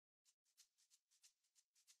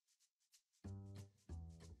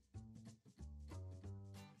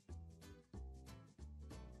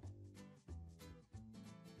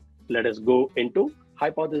let us go into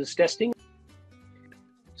hypothesis testing.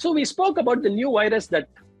 So we spoke about the new virus that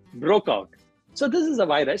broke out. So this is a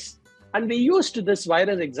virus, and we used this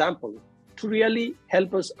virus example to really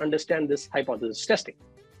help us understand this hypothesis testing.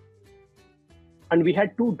 And we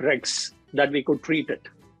had two drugs that we could treat it.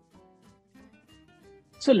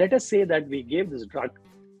 So let us say that we gave this drug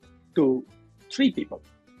to 3 people,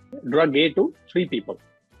 drug A to 3 people.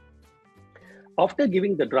 After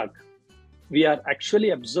giving the drug, we are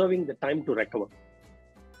actually observing the time to recover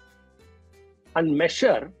and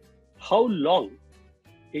measure how long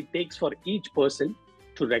it takes for each person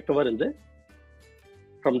to recover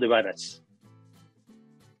from the virus.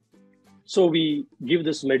 So we give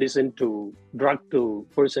this drug to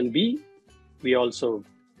person B. We also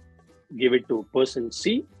give it to person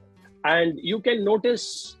C. And you can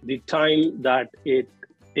notice the time that it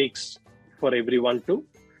takes for everyone to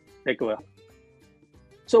recover.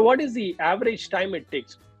 So what is the average time it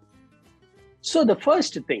takes? So the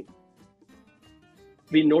first thing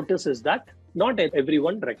we notice is that not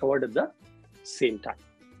everyone recovered at the same time.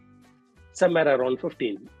 Somewhere around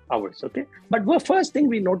 15 hours, okay? But the first thing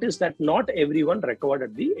we noticed that not everyone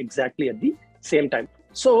recovered exactly at the same time.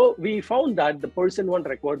 So we found that the person 1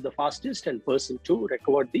 recovered the fastest and person 2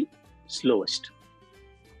 recovered the slowest.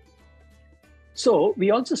 So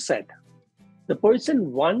we also said the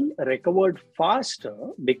person 1 recovered faster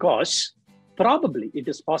because probably it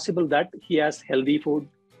is possible that he has healthy food,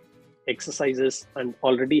 exercises, and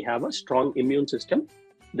already have a strong immune system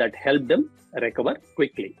that help them recover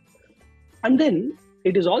quickly. And then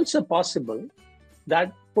it is also possible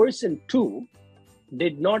that person 2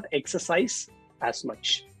 did not exercise as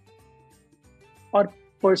much, or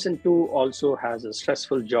person 2 also has a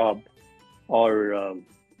stressful job or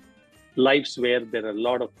lives where there are a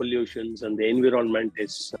lot of pollutions and the environment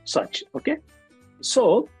is such, okay?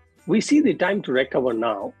 So we see the time to recover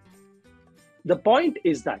now. The point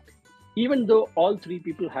is that even though all 3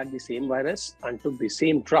 people had the same virus and took the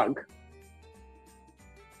same drug,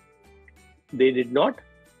 they did not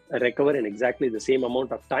recover in exactly the same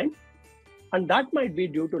amount of time. And that might be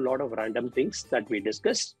due to a lot of random things that we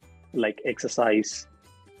discussed, like exercise,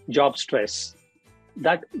 job stress,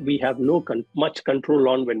 that we have no much control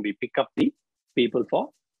on when we pick up the people for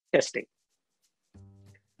testing.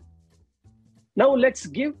 Now let's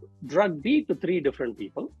give drug B to 3 different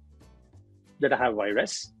people that have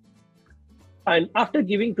virus. And after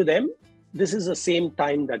giving to them, this is the same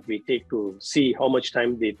time that we take to see how much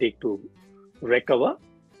time they take to recover.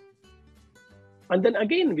 And then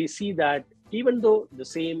again, we see that even though the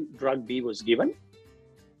same drug B was given,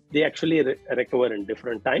 they actually recover in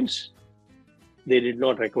different times. They did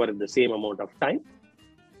not recover at the same amount of time.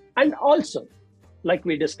 And also, like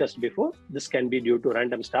we discussed before, this can be due to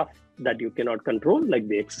random stuff that you cannot control, like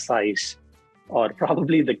the exercise or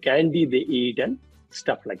probably the candy they eat and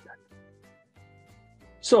stuff like that.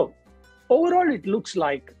 So overall, it looks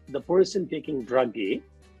like the person taking drug A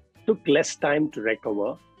took less time to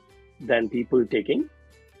recover than people taking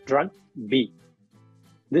drug B.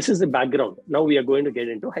 This is the background. Now we are going to get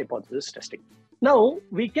into hypothesis testing. Now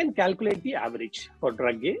we can calculate the average for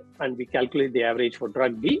drug A and we calculate the average for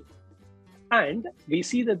drug B. And we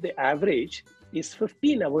see that the average is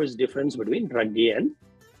 15 hours difference between drug A and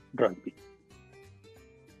drug B.